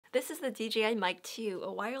This is the DJI Mic 2,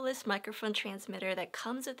 a wireless microphone transmitter that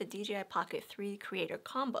comes with the DJI Pocket 3 Creator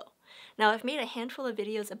Combo. Now, I've made a handful of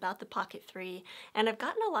videos about the Pocket 3, and I've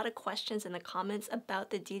gotten a lot of questions in the comments about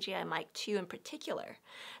the DJI Mic 2 in particular.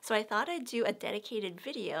 So I thought I'd do a dedicated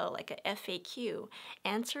video, like a FAQ,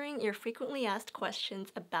 answering your frequently asked questions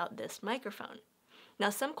about this microphone. Now,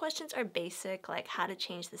 some questions are basic, like how to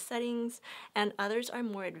change the settings, and others are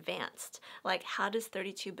more advanced, like how does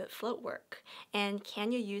 32-bit float work, and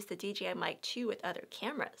can you use the DJI Mic 2 with other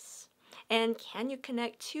cameras, and can you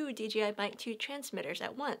connect two DJI Mic 2 transmitters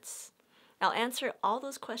at once? I'll answer all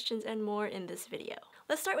those questions and more in this video.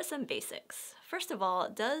 Let's start with some basics. First of all,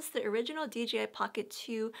 does the original DJI Pocket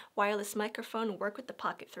 2 wireless microphone work with the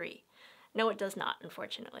Pocket 3? No, it does not,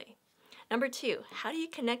 unfortunately. Number 2, how do you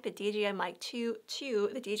connect the DJI Mic 2 to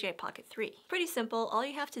the DJI Pocket 3? Pretty simple. All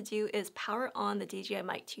you have to do is power on the DJI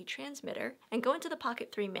Mic 2 transmitter and go into the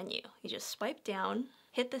Pocket 3 menu. You just swipe down,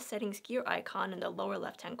 hit the settings gear icon in the lower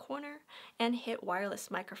left-hand corner, and hit wireless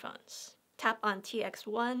microphones. Tap on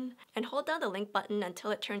TX1 and hold down the link button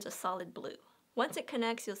until it turns a solid blue. Once it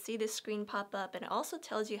connects, you'll see this screen pop up, and it also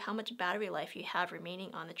tells you how much battery life you have remaining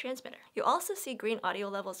on the transmitter. You'll also see green audio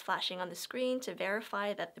levels flashing on the screen to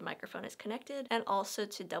verify that the microphone is connected, and also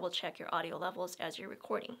to double check your audio levels as you're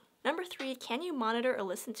recording. Number 3, can you monitor or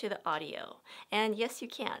listen to the audio? And yes, you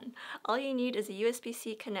can. All you need is a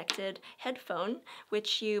USB-C connected headphone,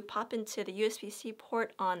 which you pop into the USB-C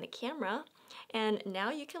port on the camera, and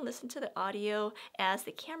now you can listen to the audio as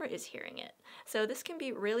the camera is hearing it. So this can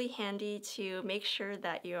be really handy to make sure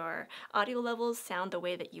that your audio levels sound the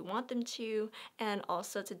way that you want them to, and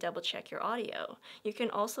also to double check your audio. You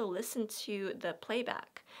can also listen to the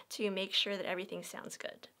playback to make sure that everything sounds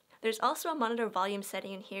good. There's also a monitor volume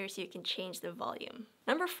setting in here so you can change the volume.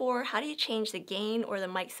 Number 4, how do you change the gain or the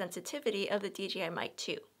mic sensitivity of the DJI Mic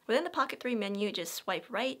 2? Within the Pocket 3 menu, just swipe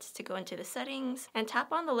right to go into the settings and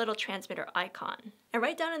tap on the little transmitter icon. And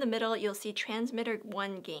right down in the middle, you'll see transmitter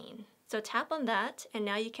 1 gain. So tap on that, and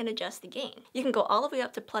now you can adjust the gain. You can go all the way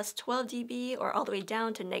up to plus 12 dB or all the way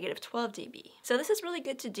down to negative 12 dB. So this is really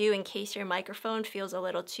good to do in case your microphone feels a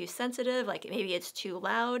little too sensitive, like maybe it's too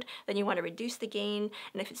loud, then you want to reduce the gain,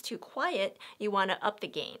 and if it's too quiet, you want to up the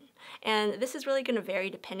gain. And this is really going to vary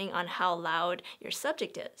depending on how loud your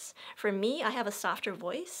subject is. For me, I have a softer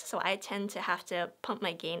voice, so I tend to have to pump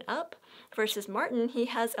my gain up, versus Martin, he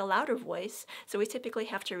has a louder voice, so we typically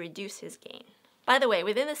have to reduce his gain. By the way,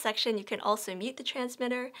 within this section, you can also mute the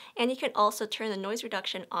transmitter, and you can also turn the noise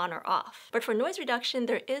reduction on or off. But for noise reduction,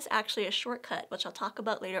 there is actually a shortcut, which I'll talk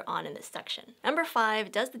about later on in this section. Number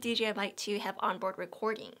 5, does the DJI Mic 2 have onboard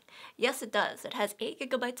recording? Yes, it does. It has 8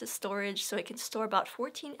 GB of storage, so it can store about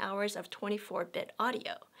 14 hours of 24-bit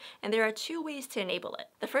audio. And there are 2 ways to enable it.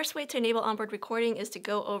 The first way to enable onboard recording is to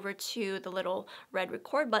go over to the little red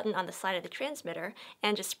record button on the side of the transmitter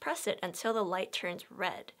and just press it until the light turns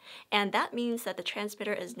red. And that means that the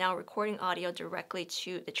transmitter is now recording audio directly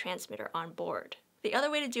to the transmitter on board. The other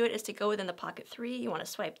way to do it is to go within the Pocket 3. You want to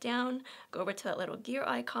swipe down, go over to that little gear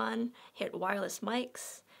icon, hit wireless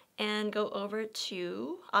mics, and go over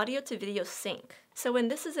to audio to video sync. So when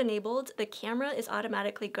this is enabled, the camera is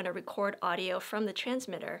automatically going to record audio from the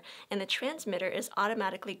transmitter, and the transmitter is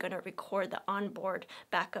automatically going to record the onboard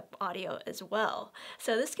backup audio as well.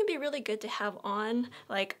 So this can be really good to have on.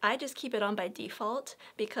 Like, I just keep it on by default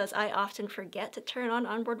because I often forget to turn on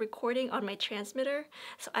onboard recording on my transmitter,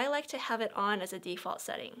 so I like to have it on as a default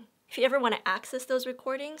setting. If you ever want to access those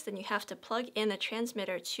recordings, then you have to plug in the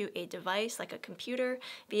transmitter to a device like a computer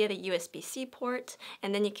via the USB-C port,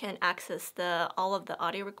 and then you can access all of the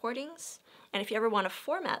audio recordings. And if you ever want to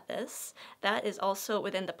format this, that is also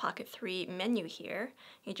within the Pocket 3 menu here.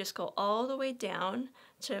 You just go all the way down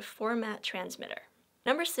to Format Transmitter.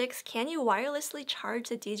 Number 6, can you wirelessly charge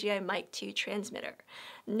the DJI Mic 2 transmitter?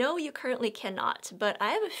 No, you currently cannot, but I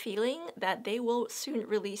have a feeling that they will soon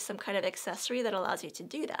release some kind of accessory that allows you to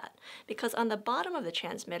do that. Because on the bottom of the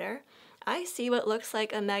transmitter, I see what looks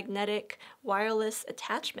like a magnetic wireless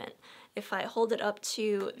attachment. If I hold it up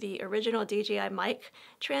to the original DJI Mic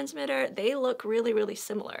transmitter, they look really, really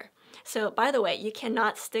similar. So by the way, you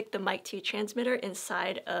cannot stick the Mic 2 transmitter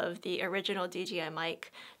inside of the original DJI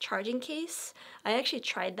Mic charging case. I actually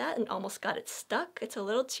tried that and almost got it stuck. It's a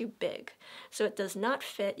little too big. So it does not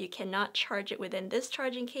fit. You cannot charge it within this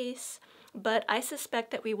charging case. But I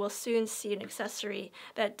suspect that we will soon see an accessory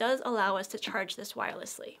that does allow us to charge this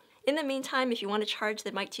wirelessly. In the meantime, if you want to charge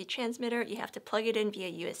the Mic 2 transmitter, you have to plug it in via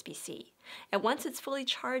USB-C. And once it's fully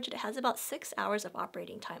charged, it has about 6 hours of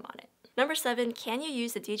operating time on it. Number 7, can you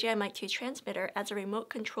use the DJI Mic 2 transmitter as a remote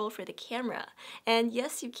control for the camera? And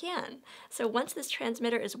yes, you can. So once this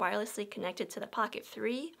transmitter is wirelessly connected to the Pocket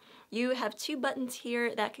 3, you have 2 buttons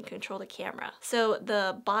here that can control the camera. So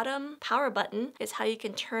the bottom power button is how you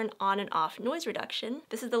can turn on and off noise reduction.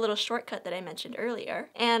 This is the little shortcut that I mentioned earlier.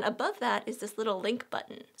 And above that is this little link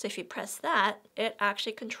button. So if you press that, it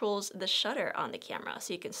actually controls the shutter on the camera.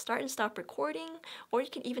 So you can start and stop recording, or you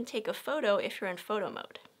can even take a photo if you're in photo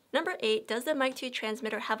mode. Number 8, does the Mic 2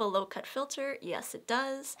 transmitter have a low-cut filter? Yes, it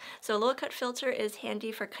does. So low-cut filter is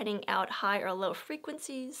handy for cutting out high or low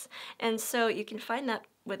frequencies. And so you can find that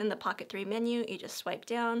within the Pocket 3 menu. You just swipe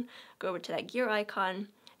down, go over to that gear icon,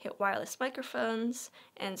 hit wireless microphones,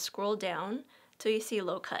 and scroll down till you see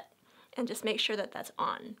low-cut. And just make sure that that's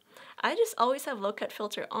on. I just always have low-cut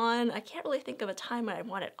filter on. I can't really think of a time when I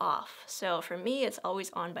want it off. So for me, it's always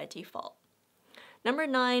on by default. Number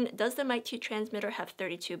 9, does the Mic 2 transmitter have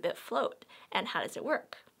 32-bit float, and how does it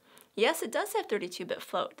work? Yes, it does have 32-bit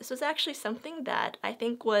float. This was actually something that I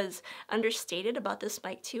think was understated about this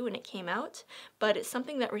Mic 2 when it came out, but it's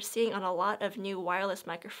something that we're seeing on a lot of new wireless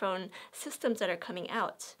microphone systems that are coming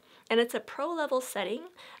out. And it's a pro level setting,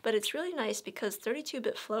 but it's really nice because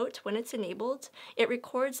 32-bit float, when it's enabled, it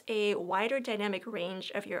records a wider dynamic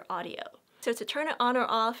range of your audio. So to turn it on or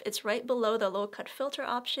off, it's right below the low-cut filter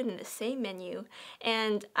option in the same menu,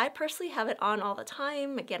 and I personally have it on all the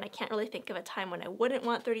time. Again, I can't really think of a time when I wouldn't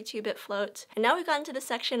want 32-bit float. And now we've gotten to the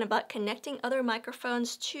section about connecting other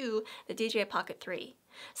microphones to the DJI Pocket 3.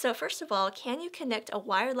 So first of all, can you connect a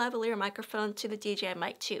wired lavalier microphone to the DJI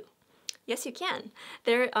Mic 2? Yes, you can.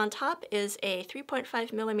 There on top is a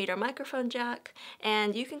 3.5mm microphone jack,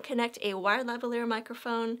 and you can connect a wired lavalier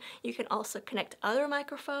microphone. You can also connect other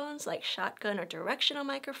microphones like shotgun or directional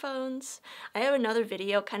microphones. I have another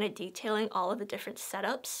video kind of detailing all of the different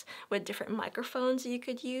setups with different microphones you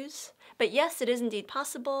could use. But yes, it is indeed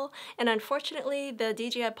possible, and unfortunately the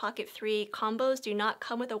DJI Pocket 3 combos do not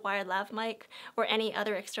come with a wired lav mic or any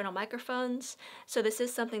other external microphones, so this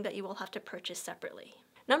is something that you will have to purchase separately.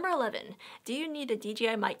 Number 11, do you need a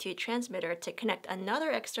DJI Mic 2 transmitter to connect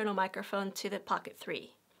another external microphone to the Pocket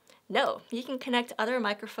 3? No, you can connect other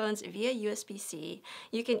microphones via USB-C.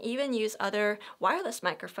 You can even use other wireless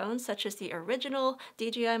microphones such as the original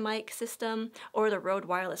DJI Mic system or the Rode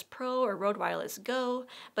Wireless Pro or Rode Wireless Go,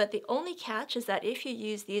 but the only catch is that if you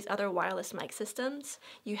use these other wireless mic systems,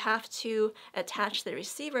 you have to attach the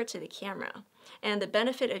receiver to the camera. And the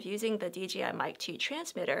benefit of using the DJI Mic 2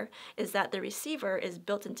 transmitter is that the receiver is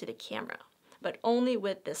built into the camera, but only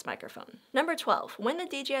with this microphone. Number 12, when the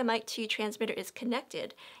DJI Mic 2 transmitter is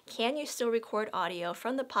connected, can you still record audio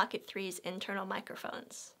from the Pocket 3's internal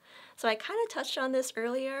microphones? So I kind of touched on this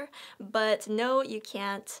earlier, but no, you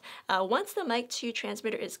can't. Once the Mic 2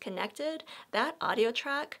 transmitter is connected, that audio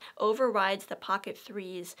track overrides the Pocket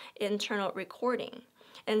 3's internal recording.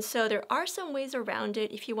 And so there are some ways around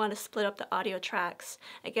it if you want to split up the audio tracks.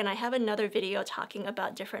 Again, I have another video talking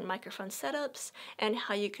about different microphone setups and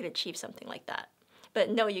how you could achieve something like that.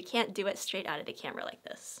 But no, you can't do it straight out of the camera like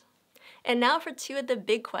this. And now for 2 of the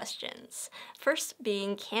big questions. First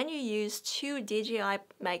being, can you use 2 DJI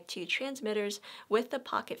Mic 2 transmitters with the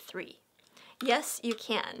Pocket 3? Yes, you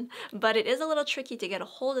can, but it is a little tricky to get a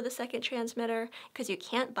hold of the second transmitter because you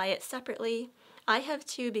can't buy it separately. I have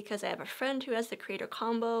 2 because I have a friend who has the Creator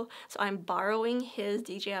Combo, so I'm borrowing his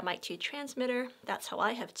DJI Mic 2 transmitter. That's how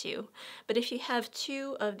I have 2. But if you have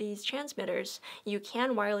 2 of these transmitters, you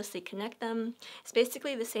can wirelessly connect them. It's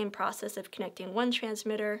basically the same process of connecting one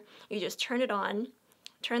transmitter. You just turn it on,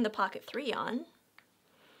 turn the Pocket 3 on,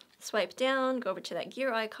 swipe down, go over to that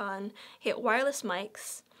gear icon, hit wireless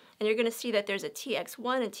mics, and you're going to see that there's a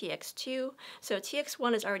TX1 and TX2. So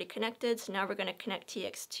TX1 is already connected, so now we're going to connect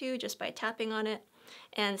TX2 just by tapping on it.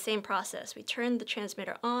 And same process, we turn the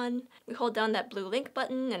transmitter on, we hold down that blue link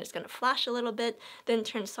button and it's going to flash a little bit, then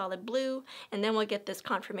turn solid blue, and then we'll get this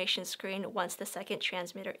confirmation screen once the second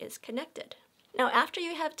transmitter is connected. Now after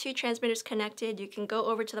you have 2 transmitters connected, you can go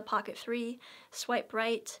over to the Pocket 3, swipe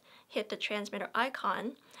right, hit the transmitter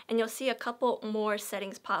icon, and you'll see a couple more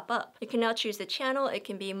settings pop up. You can now choose the channel. It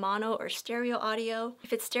can be mono or stereo audio.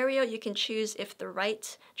 If it's stereo, you can choose if the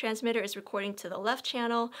right transmitter is recording to the left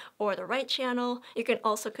channel or the right channel. You can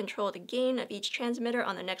also control the gain of each transmitter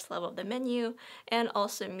on the next level of the menu, and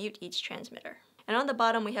also mute each transmitter. And on the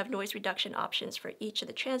bottom, we have noise reduction options for each of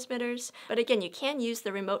the transmitters. But again, you can use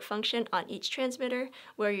the remote function on each transmitter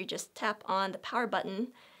where you just tap on the power button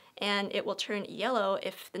and it will turn yellow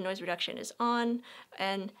if the noise reduction is on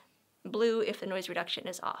and blue if the noise reduction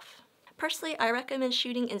is off. Personally, I recommend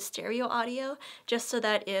shooting in stereo audio just so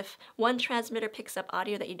that if one transmitter picks up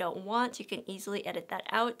audio that you don't want, you can easily edit that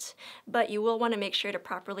out. But you will want to make sure to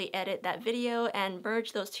properly edit that video and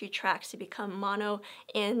merge those two tracks to become mono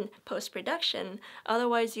in post-production.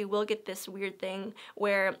 Otherwise, you will get this weird thing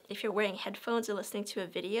where if you're wearing headphones and listening to a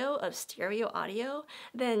video of stereo audio,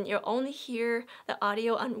 then you'll only hear the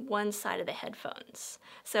audio on one side of the headphones.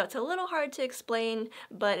 So it's a little hard to explain,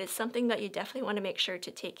 but it's something that you definitely want to make sure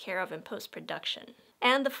to take care of in post-production.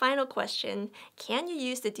 And the final question, can you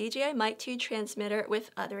use the DJI Mic 2 transmitter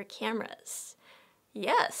with other cameras?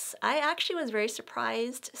 Yes, I actually was very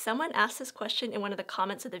surprised. Someone asked this question in one of the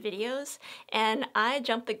comments of the videos, and I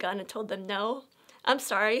jumped the gun and told them no. I'm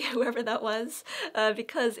sorry, whoever that was,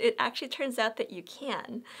 because it actually turns out that you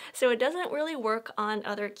can. So it doesn't really work on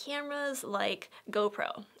other cameras like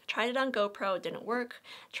GoPro. Tried it on GoPro, it didn't work.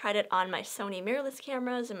 Tried it on my Sony mirrorless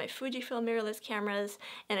cameras and my Fujifilm mirrorless cameras,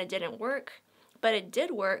 and it didn't work. But it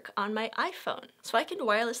did work on my iPhone. So I can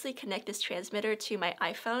wirelessly connect this transmitter to my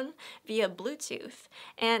iPhone via Bluetooth,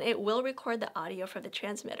 and it will record the audio from the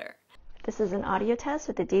transmitter. This is an audio test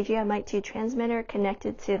with the DJI Mic 2 transmitter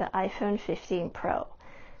connected to the iPhone 15 Pro.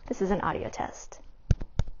 This is an audio test.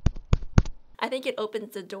 I think it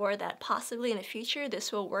opens the door that possibly in the future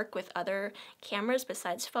this will work with other cameras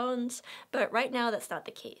besides phones, but right now that's not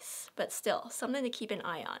the case. But still, something to keep an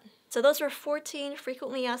eye on. So those were 14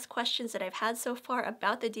 frequently asked questions that I've had so far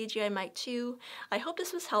about the DJI Mic 2. I hope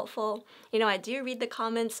this was helpful. You know, I do read the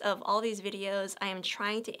comments of all these videos. I am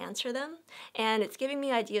trying to answer them, and it's giving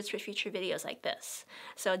me ideas for future videos like this.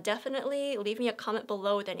 So definitely leave me a comment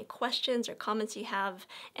below with any questions or comments you have,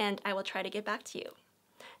 and I will try to get back to you.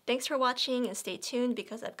 Thanks for watching, and stay tuned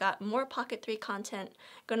because I've got more Pocket 3 content.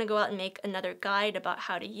 I'm going to go out and make another guide about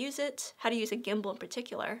how to use it, how to use a gimbal in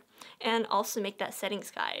particular, and also make that settings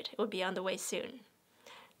guide. It will be on the way soon.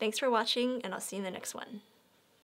 Thanks for watching, and I'll see you in the next one.